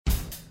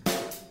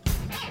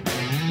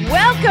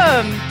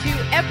Welcome to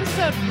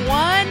episode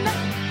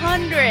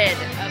 100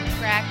 of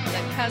Crack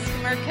the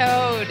Customer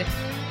Code.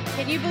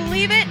 Can you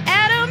believe it,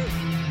 Adam?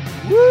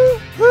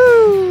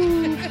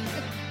 Woo-hoo!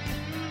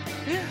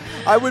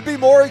 I would be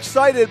more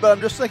excited, but I'm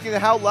just thinking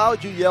of how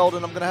loud you yelled,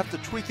 and I'm going to have to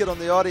tweak it on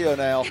the audio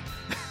now.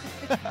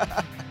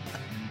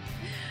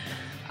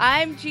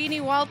 I'm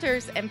Jeannie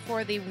Walters, and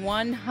for the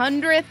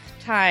 100th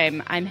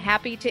time, I'm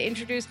happy to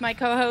introduce my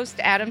co-host,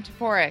 Adam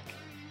Toporek.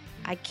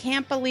 I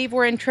can't believe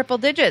we're in triple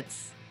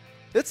digits.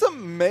 It's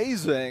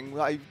amazing.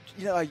 I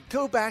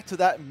go back to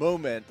that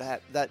moment,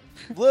 that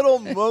little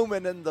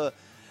moment in the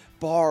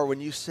bar when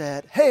you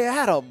said, "Hey,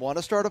 Adam, want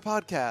to start a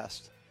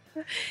podcast?"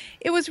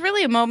 It was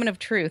really a moment of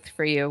truth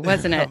for you,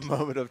 wasn't it? A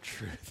moment of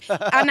truth.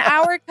 On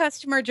our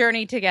customer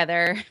journey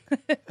together,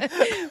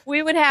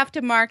 we would have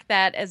to mark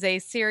that as a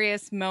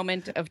serious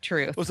moment of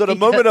truth. Was it a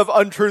moment of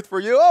untruth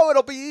for you? Oh,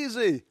 it'll be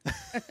easy.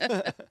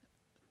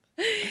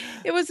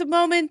 It was a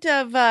moment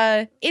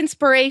of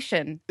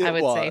inspiration, I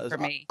would say, for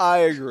me. I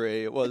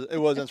agree. It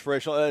was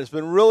inspirational. And it's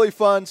been really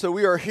fun. So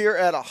we are here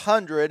at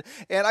 100.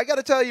 And I got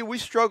to tell you, we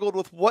struggled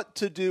with what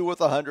to do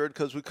with 100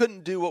 because we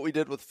couldn't do what we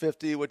did with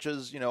 50, which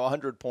is,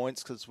 100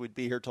 points because we'd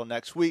be here till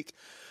next week.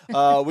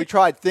 We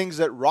tried things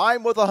that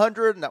rhyme with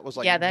 100, and that was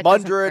like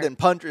mundred and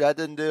pundred. That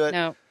didn't do it.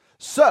 No.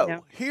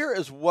 So here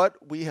is what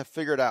we have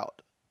figured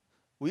out.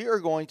 We are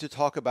going to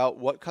talk about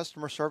what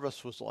customer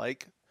service was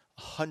like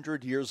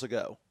 100 years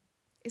ago.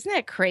 Isn't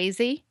that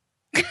crazy?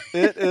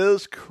 It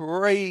is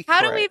crazy. How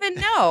do we even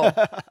know?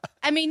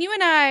 I mean, you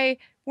and I,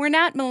 we're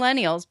not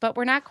millennials, but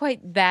we're not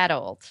quite that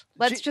old.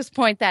 Let's just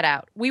point that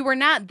out. We were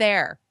not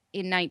there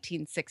in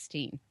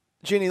 1916.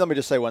 Jeannie, let me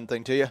just say one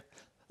thing to you.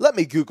 Let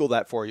me Google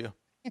that for you.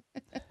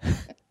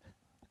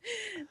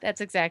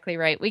 That's exactly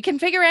right. We can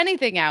figure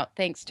anything out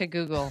thanks to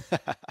Google.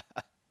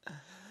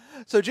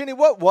 So, Jeannie,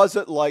 what was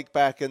it like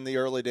back in the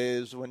early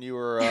days when you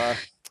were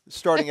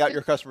starting out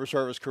your customer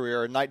service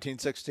career in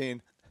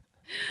 1916?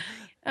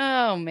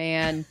 Oh,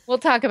 man. We'll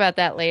talk about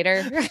that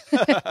later.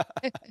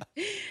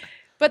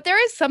 But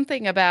there is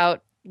something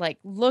about like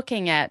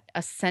looking at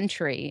a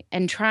century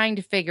and trying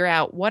to figure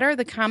out what are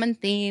the common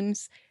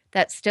themes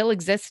that still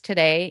exist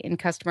today in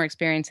customer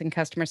experience and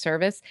customer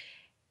service,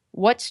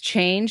 what's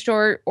changed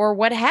or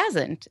what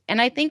hasn't.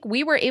 And I think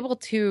we were able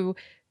to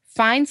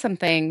find some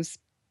things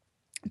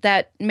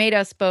that made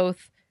us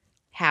both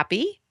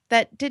happy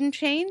that didn't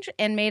change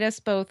and made us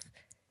both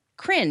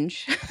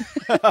cringe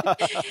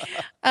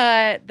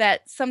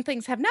that some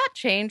things have not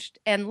changed,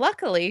 and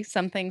luckily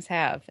some things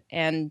have.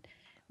 And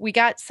we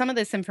got some of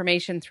this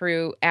information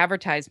through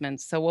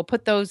advertisements, so we'll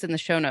put those in the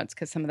show notes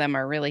because some of them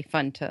are really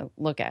fun to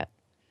look at.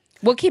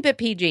 We'll keep it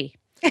PG.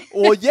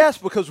 Well, yes,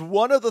 because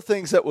one of the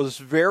things that was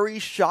very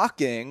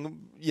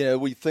shocking,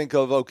 we think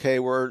of, okay,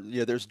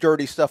 there's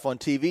dirty stuff on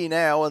TV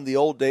now, and the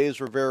old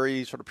days were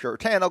very sort of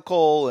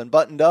puritanical and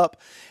buttoned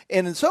up.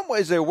 And in some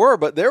ways they were,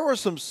 but there were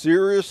some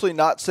seriously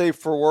not safe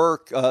for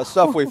work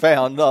stuff we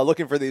found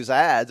looking for these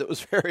ads. It was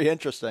very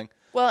interesting.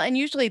 Well, and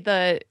usually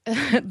the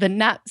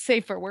not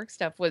safe for work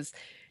stuff was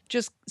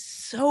just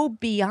so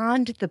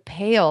beyond the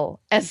pale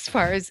as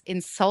far as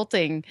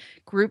insulting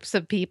groups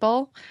of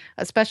people,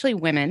 especially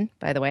women,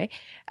 by the way.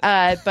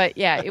 But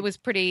yeah, it was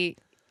pretty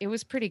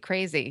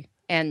crazy.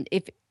 And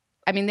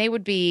they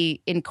would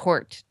be in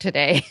court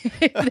today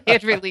if they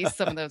had released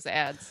some of those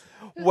ads.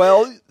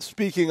 Well,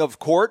 speaking of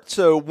court,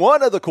 so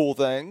one of the cool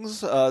things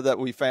that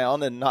we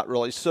found, and not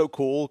really so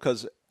cool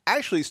because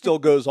actually still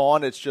goes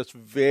on. It's just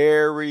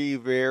very,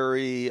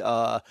 very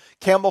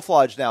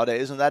camouflaged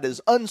nowadays, and that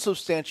is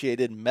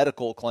unsubstantiated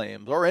medical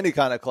claims or any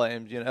kind of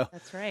claims,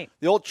 That's right.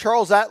 The old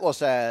Charles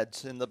Atlas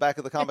ads in the back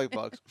of the comic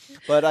books.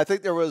 But I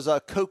think there was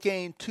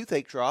cocaine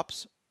toothache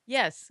drops.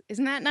 Yes.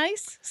 Isn't that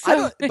nice?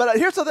 But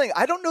here's the thing.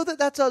 I don't know that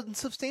that's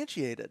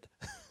unsubstantiated.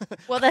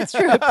 Well, that's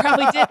true. It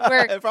probably did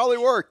work. It probably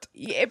worked.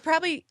 It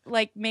probably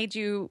made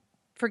you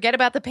forget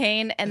about the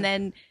pain and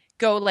then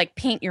go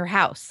paint your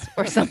house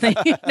or something,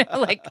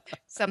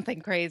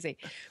 something crazy.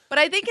 But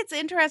I think it's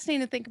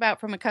interesting to think about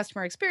from a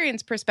customer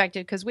experience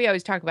perspective because we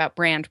always talk about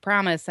brand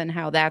promise and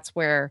how that's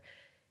where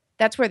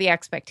the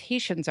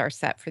expectations are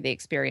set for the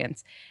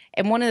experience.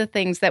 And one of the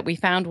things that we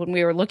found when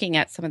we were looking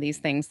at some of these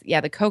things,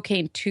 the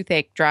cocaine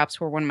toothache drops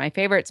were one of my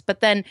favorites,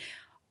 but then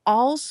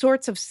all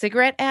sorts of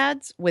cigarette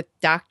ads with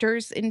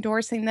doctors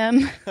endorsing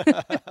them,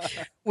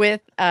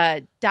 with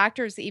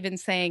doctors even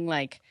saying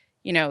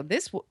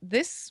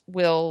this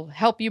will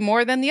help you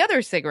more than the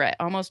other cigarette,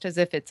 almost as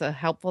if it's a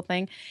helpful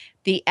thing.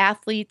 The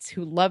athletes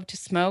who love to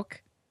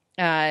smoke.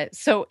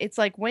 So it's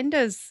when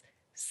does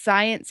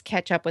science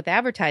catch up with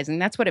advertising?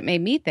 That's what it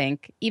made me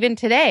think. Even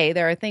today,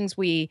 there are things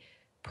we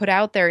put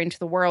out there into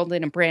the world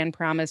in a brand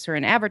promise or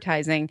in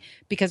advertising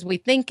because we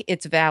think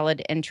it's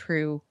valid and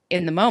true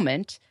in the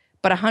moment.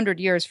 But 100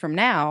 years from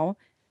now,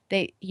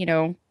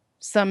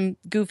 some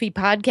goofy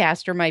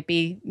podcaster might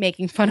be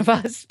making fun of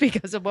us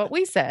because of what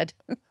we said.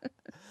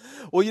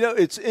 Well,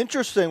 it's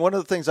interesting. One of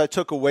the things I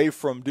took away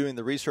from doing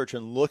the research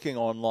and looking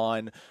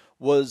online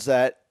was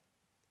that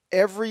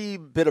every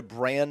bit of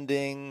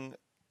branding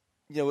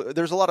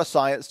there's a lot of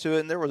science to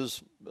it, and there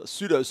was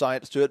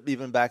pseudoscience to it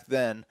even back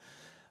then,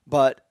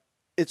 but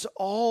it's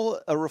all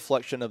a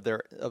reflection of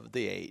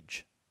the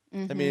age.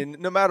 I mean,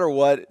 no matter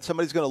what,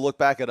 somebody's going to look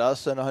back at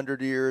us in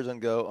 100 years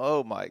and go,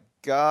 "Oh my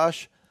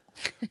gosh,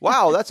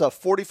 wow, that's a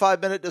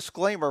 45-minute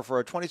disclaimer for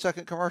a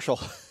 20-second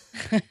commercial."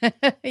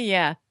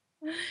 Yeah,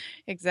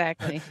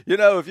 exactly.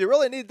 If you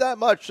really need that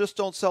much, just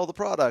don't sell the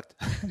product.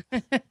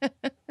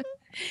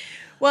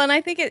 Well, and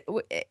I think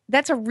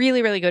that's a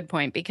really, really good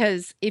point,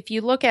 because if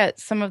you look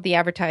at some of the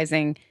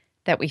advertising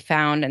that we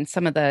found and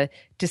some of the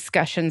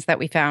discussions that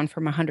we found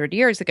from 100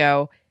 years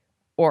ago,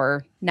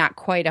 or not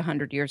quite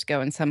 100 years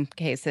ago in some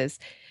cases,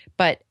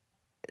 but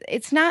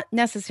it's not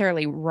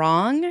necessarily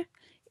wrong.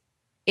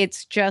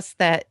 It's just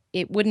that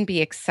it wouldn't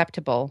be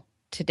acceptable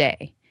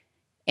today.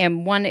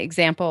 And one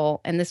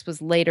example, and this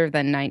was later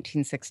than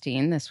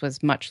 1916, this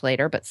was much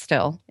later, but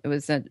still, it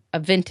was a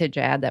vintage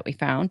ad that we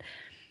found,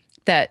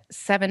 that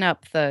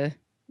 7-Up,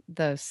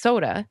 the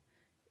soda,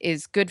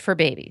 is good for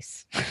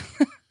babies.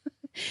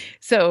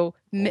 So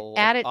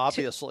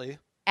obviously,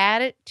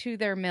 add it to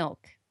their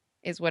milk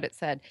is what it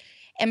said.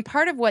 And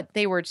part of what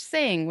they were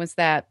saying was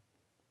that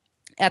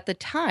at the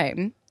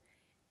time,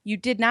 you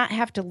did not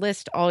have to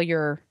list all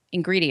your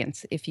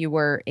ingredients if you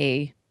were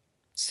a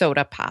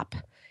soda pop.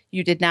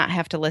 You did not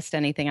have to list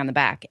anything on the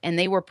back. And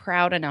they were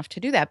proud enough to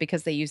do that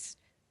because they used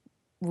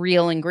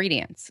real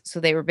ingredients. So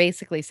they were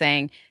basically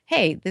saying,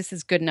 hey, this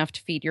is good enough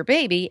to feed your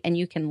baby, and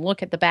you can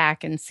look at the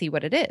back and see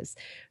what it is.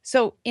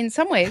 So in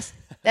some ways,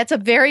 that's a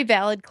very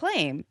valid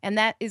claim. And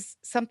that is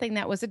something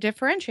that was a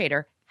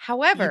differentiator.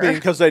 However, you mean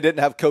because they didn't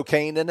have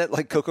cocaine in it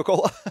like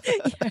Coca-Cola?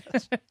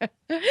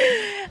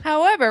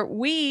 However,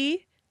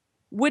 we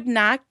would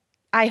not,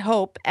 I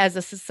hope, as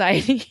a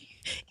society,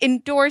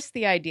 endorse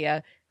the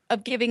idea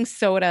of giving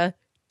soda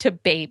to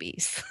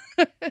babies.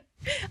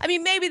 I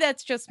mean, maybe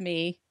that's just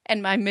me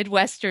and my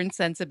Midwestern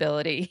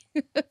sensibility,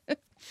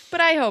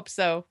 but I hope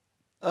so.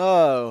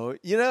 Oh,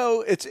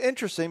 it's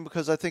interesting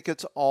because I think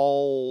it's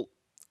all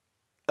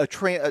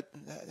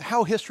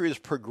how history has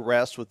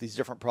progressed with these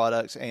different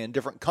products and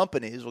different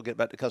companies. We'll get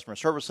back to customer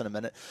service in a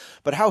minute,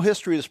 but how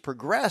history has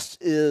progressed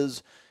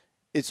is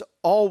it's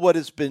all what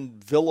has been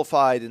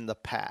vilified in the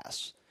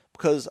past.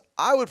 Because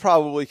I would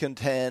probably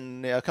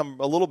contend, I come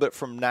a little bit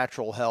from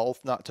natural health,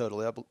 not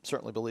totally. I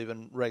certainly believe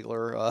in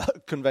regular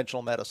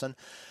conventional medicine.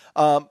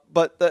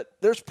 But that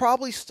there's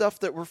probably stuff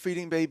that we're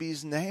feeding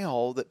babies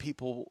now that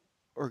people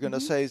are going to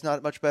say is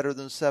not much better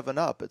than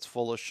 7-Up. It's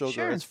full of sugar.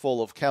 Sure. It's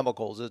full of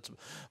chemicals. It's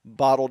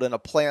bottled in a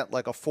plant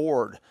like a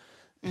Ford.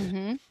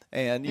 And,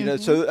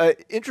 so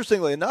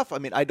interestingly enough, I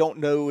mean, I don't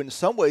know in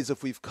some ways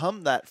if we've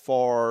come that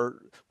far.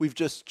 We've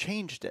just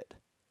changed it.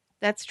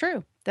 That's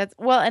true.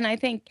 And I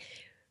think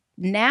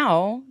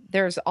now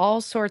there's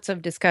all sorts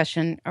of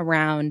discussion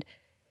around,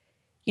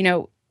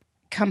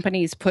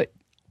 companies put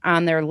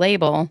on their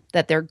label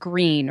that they're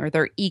green or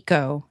they're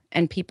eco,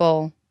 and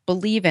people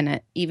believe in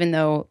it, even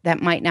though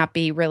that might not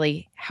be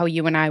really how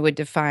you and I would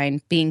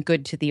define being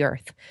good to the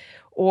earth.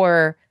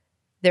 Or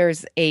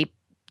there's a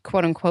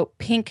quote unquote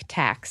pink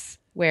tax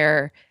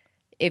where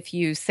if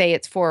you say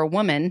it's for a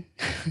woman,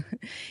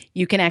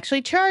 you can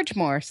actually charge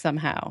more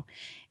somehow.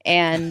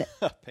 And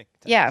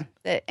yeah,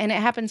 and it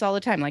happens all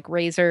the time, like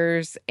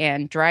razors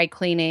and dry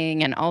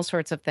cleaning and all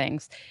sorts of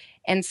things.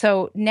 And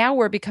so now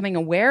we're becoming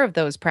aware of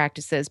those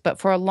practices. But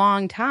for a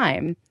long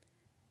time,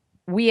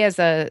 we as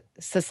a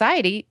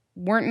society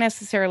weren't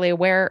necessarily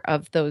aware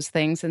of those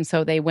things. And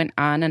so they went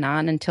on and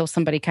on until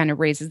somebody kind of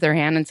raises their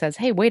hand and says,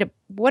 hey, wait,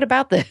 what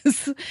about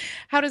this?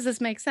 How does this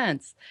make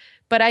sense?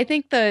 But I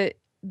think the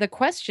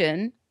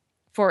question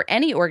for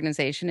any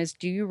organization is,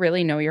 do you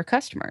really know your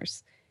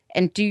customers?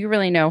 And do you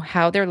really know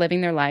how they're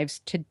living their lives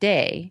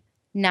today,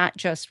 not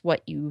just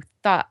what you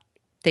thought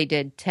they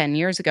did 10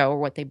 years ago or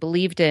what they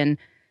believed in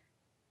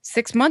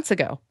 6 months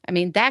ago? I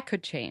mean, that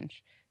could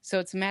change. So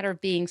it's a matter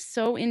of being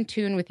so in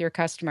tune with your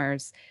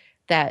customers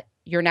that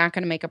you're not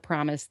going to make a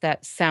promise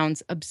that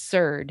sounds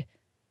absurd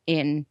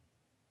in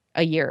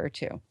a year or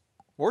two.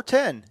 Or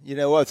 10.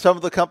 Some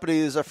of the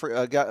companies, I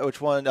forgot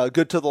which one,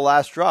 Good to the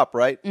Last Drop,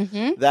 right?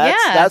 Mm-hmm.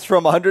 That's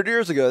from 100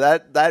 years ago.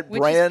 That Which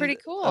brand is pretty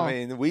cool. I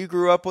mean, we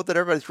grew up with it.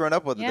 Everybody's grown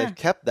up with it. Yeah. They've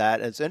kept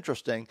that. It's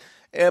interesting.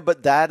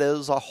 But that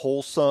is a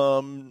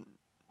wholesome,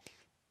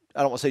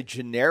 I don't want to say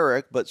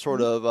generic, but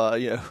sort of,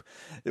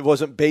 it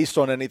wasn't based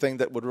on anything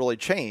that would really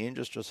change.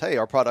 It's just, hey,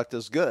 our product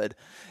is good.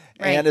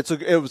 Right. And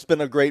it's been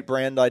a great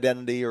brand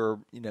identity or,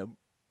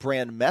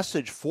 brand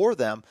message for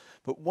them.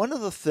 But one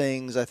of the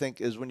things I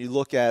think is when you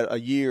look at a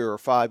year or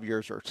 5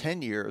 years or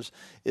 10 years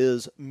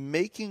is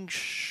making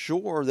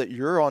sure that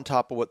you're on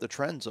top of what the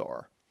trends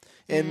are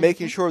and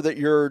making sure that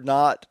you're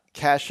not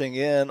cashing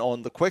in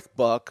on the quick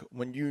buck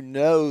when you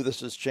know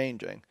this is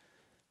changing.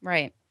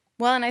 Right.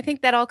 Well, and I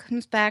think that all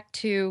comes back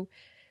to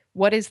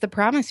what is the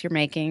promise you're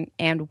making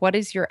and what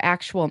is your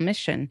actual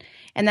mission.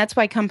 And that's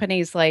why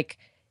companies like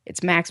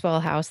it's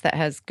Maxwell House that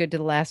has Good to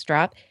the Last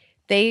Drop,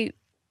 they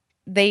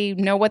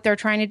know what they're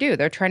trying to do.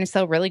 They're trying to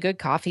sell really good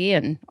coffee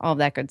and all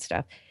that good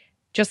stuff.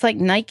 Just like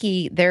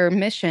Nike, their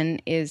mission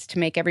is to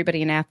make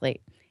everybody an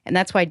athlete. And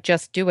that's why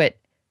Just Do It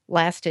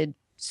lasted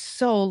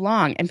so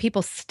long. And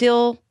people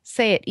still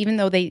say it, even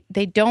though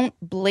they don't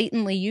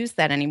blatantly use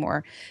that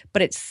anymore.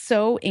 But it's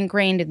so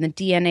ingrained in the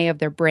DNA of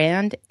their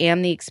brand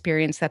and the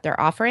experience that they're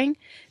offering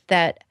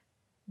that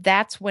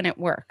that's when it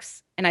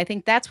works. And I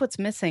think that's what's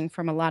missing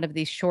from a lot of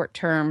these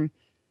short-term,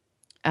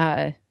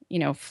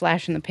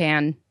 flash in the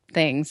pan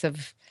things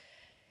of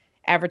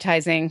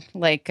advertising.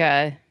 Like,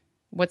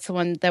 what's the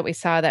one that we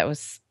saw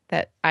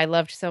that I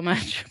loved so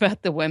much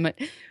about the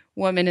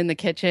woman in the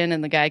kitchen,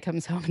 and the guy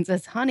comes home and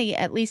says, "Honey,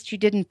 at least you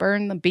didn't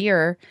burn the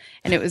beer."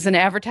 And it was an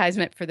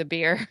advertisement for the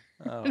beer.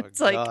 Oh, it's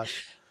gosh. like,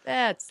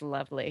 that's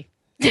lovely.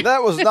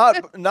 That was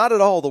not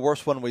at all the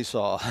worst one we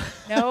saw.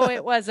 No,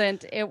 it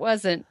wasn't. It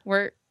wasn't.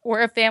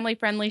 We're a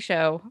family-friendly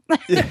show.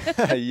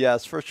 Yeah,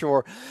 yes, for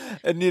sure.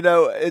 And,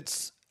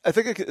 I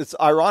think it's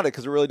ironic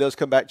because it really does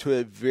come back to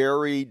a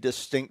very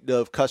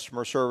distinctive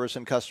customer service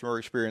and customer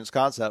experience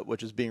concept,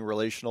 which is being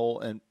relational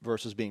and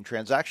versus being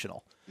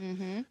transactional.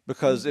 Mm-hmm.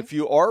 Because if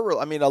you are,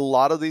 a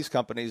lot of these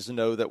companies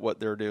know that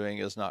what they're doing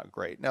is not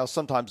great. Now,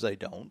 sometimes they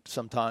don't.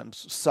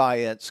 Sometimes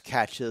science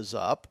catches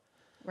up.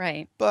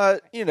 Right.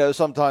 But,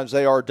 sometimes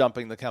they are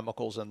dumping the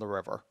chemicals in the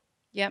river.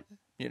 Yep.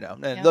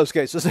 In those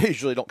cases, they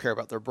usually don't care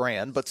about their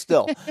brand, but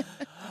still.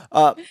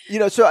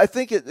 So I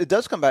think it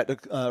does come back to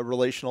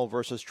relational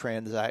versus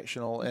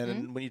transactional.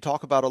 And when you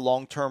talk about a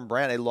long-term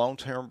brand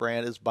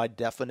is by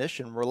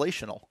definition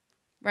relational.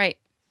 Right.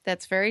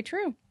 That's very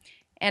true.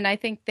 And I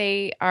think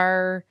they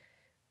are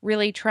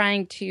really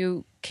trying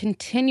to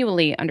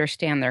continually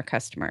understand their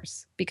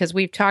customers, because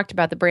we've talked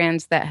about the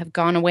brands that have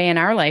gone away in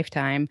our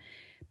lifetime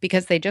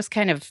because they just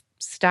kind of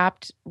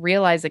stopped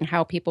realizing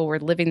how people were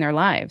living their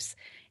lives.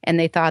 And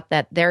they thought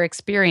that their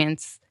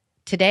experience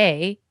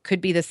today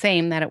could be the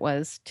same that it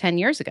was 10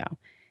 years ago.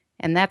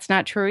 And that's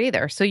not true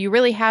either. So you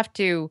really have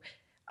to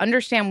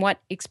understand what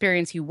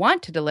experience you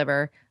want to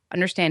deliver,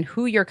 understand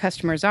who your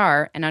customers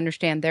are, and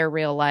understand their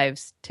real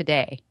lives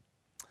today.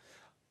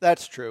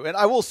 That's true. And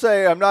I will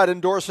say I'm not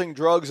endorsing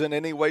drugs in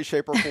any way,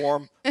 shape, or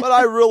form, but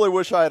I really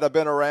wish I had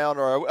been around,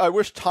 or I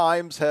wish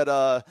times had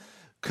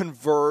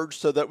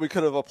converged so that we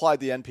could have applied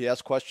the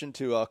NPS question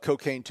to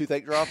cocaine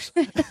toothache drops.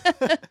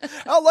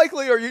 How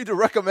likely are you to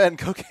recommend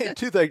cocaine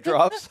toothache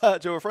drops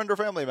to a friend or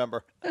family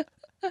member?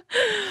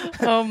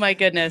 Oh, my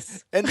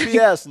goodness.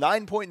 NPS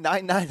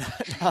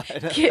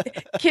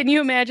 9.9999. Can you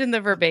imagine the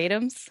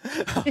verbatims?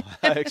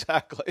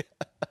 Exactly.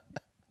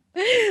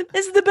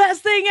 This is the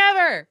best thing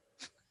ever.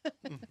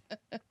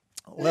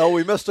 Well,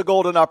 we missed a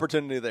golden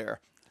opportunity there.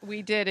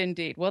 We did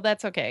indeed. Well,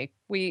 that's okay.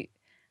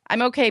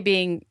 I'm okay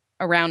being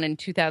around in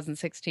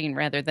 2016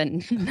 rather than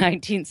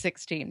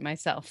 1916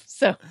 myself.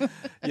 So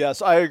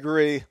yes, I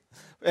agree.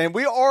 And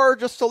we are,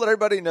 just to let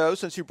everybody know,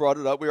 since you brought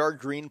it up, we are a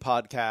green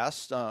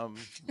podcast,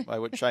 by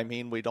which I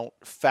mean we don't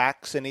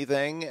fax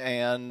anything.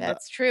 And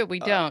that's true. We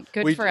don't.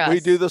 Good for us. We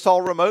do this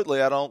all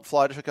remotely. I don't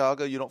fly to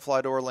Chicago. You don't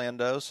fly to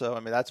Orlando. So,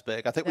 that's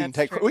big. I think we can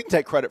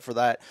take credit for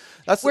that.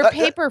 We're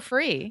paper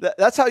free.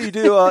 That's how you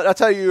do. That's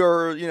how you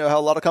are, how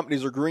a lot of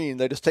companies are green.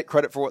 They just take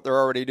credit for what they're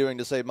already doing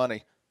to save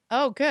money.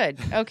 Oh, good.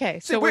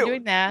 Okay. So we're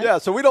doing that. Yeah.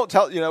 So we don't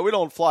we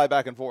don't fly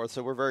back and forth.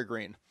 So we're very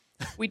green.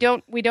 We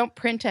don't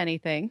print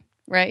anything,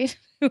 right?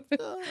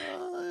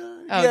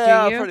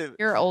 Yeah, do you?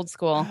 You're old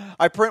school.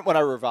 I print when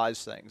I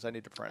revise things. I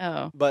need to print.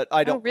 Oh. But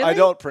I don't. Really? I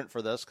don't print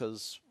for this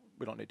because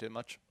we don't need too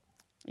much.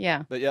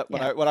 Yeah. But yeah,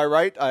 when I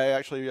write, I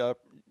actually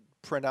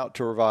print out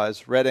to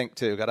revise. Red ink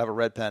too. Got to have a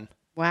red pen.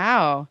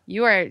 Wow,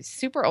 you are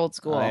super old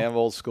school. I am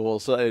old school.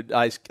 So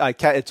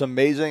it's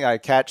amazing. I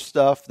catch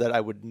stuff that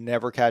I would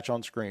never catch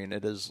on screen.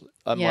 It is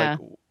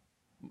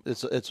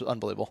it's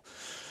unbelievable.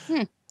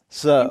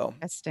 So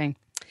interesting.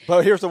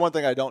 But here's the one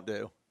thing I don't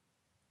do.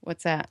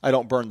 What's that? I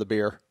don't burn the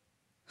beer.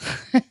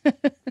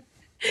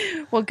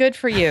 Well, good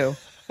for you.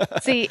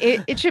 See,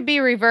 it should be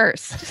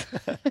reversed.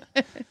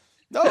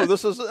 No,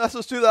 this is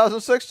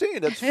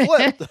 2016. It's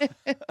flipped.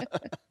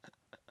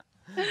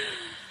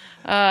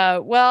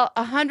 Well,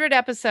 100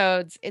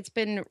 episodes. It's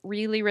been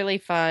really, really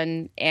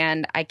fun,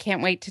 and I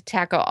can't wait to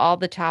tackle all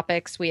the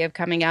topics we have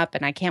coming up,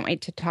 and I can't wait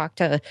to talk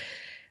to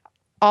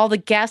all the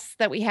guests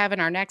that we have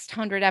in our next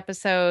 100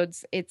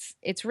 episodes.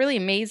 It's really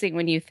amazing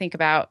when you think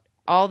about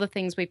all the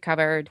things we've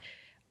covered,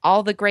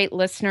 all the great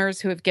listeners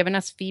who have given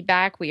us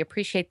feedback. We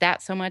appreciate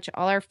that so much.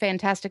 All our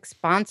fantastic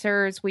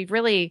sponsors. We've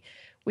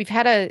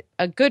had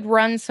a good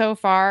run so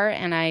far,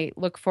 and I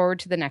look forward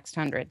to the next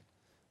 100.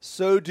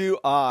 So do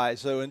I.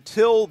 So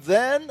until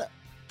then,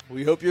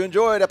 we hope you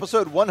enjoyed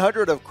episode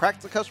 100 of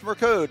Crack the Customer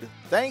Code.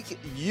 Thank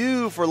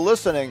you for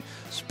listening,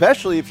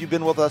 especially if you've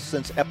been with us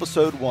since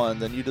episode 1.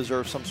 Then you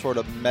deserve some sort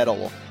of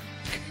medal.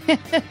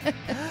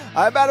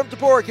 I'm Adam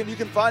Toporek, and you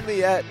can find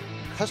me at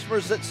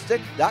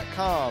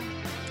customersthatstick.com.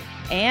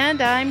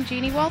 And I'm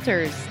Jeannie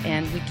Walters,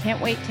 and we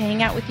can't wait to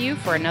hang out with you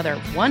for another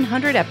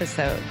 100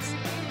 episodes.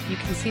 You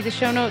can see the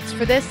show notes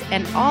for this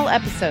and all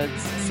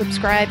episodes.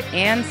 Subscribe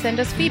and send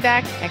us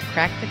feedback at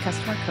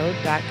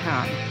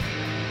crackthecustomercode.com.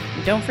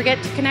 And don't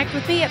forget to connect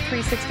with me at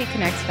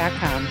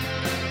 360connects.com.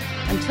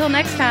 Until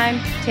next time,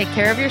 take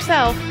care of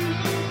yourself.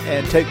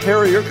 And take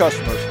care of your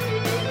customers.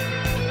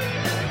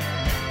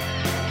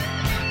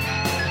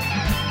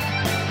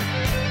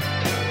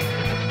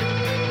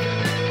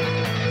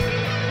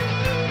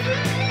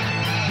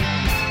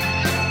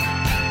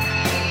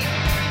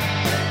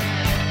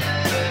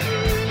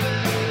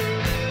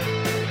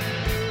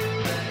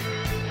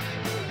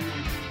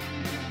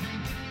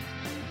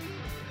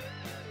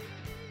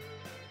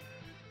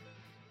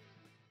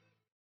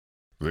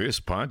 This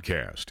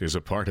podcast is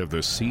a part of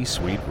the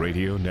C-Suite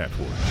Radio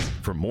Network.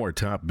 For more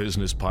top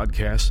business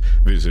podcasts,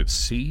 visit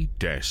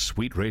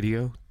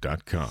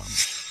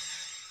c-suiteradio.com.